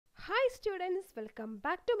students, welcome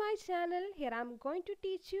back to my channel. Here I am going to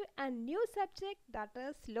teach you a new subject, that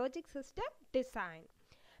is logic system design.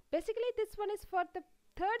 Basically this one is for the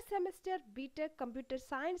third semester BTech Computer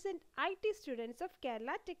Science and IT students of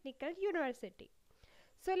Kerala Technical University.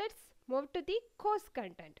 So let's move to the course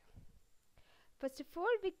content. First of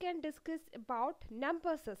all, we can discuss about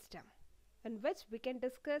number system, in which we can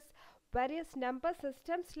discuss various number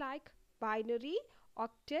systems like binary,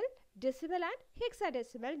 octal, decimal and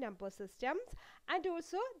hexadecimal number systems, and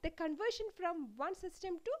also the conversion from one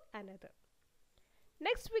system to another.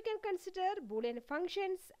 Next we can consider Boolean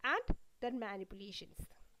functions and their manipulations.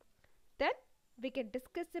 Then we can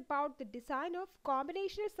discuss about the design of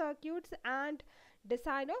combinational circuits and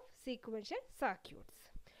design of sequential circuits.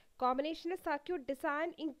 Combinational circuit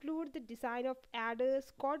design include the design of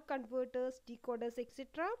adders, code converters, decoders,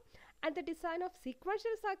 etc. And the design of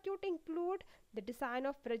sequential circuit include the design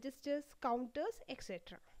of registers, counters,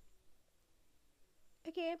 etc.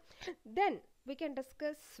 Okay, then we can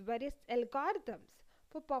discuss various algorithms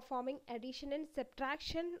for performing addition and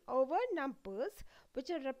subtraction over numbers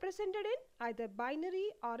which are represented in either binary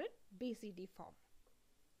or in BCD form.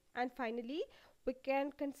 And finally, we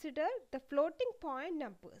can consider the floating point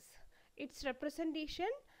numbers, its representation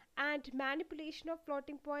and manipulation of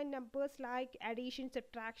floating point numbers like addition,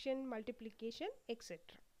 subtraction, multiplication, etc.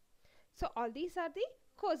 So all these are the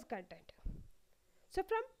course content. So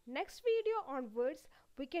from next video onwards,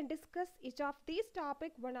 we can discuss each of these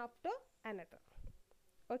topics one after another.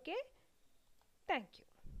 Okay? Thank you.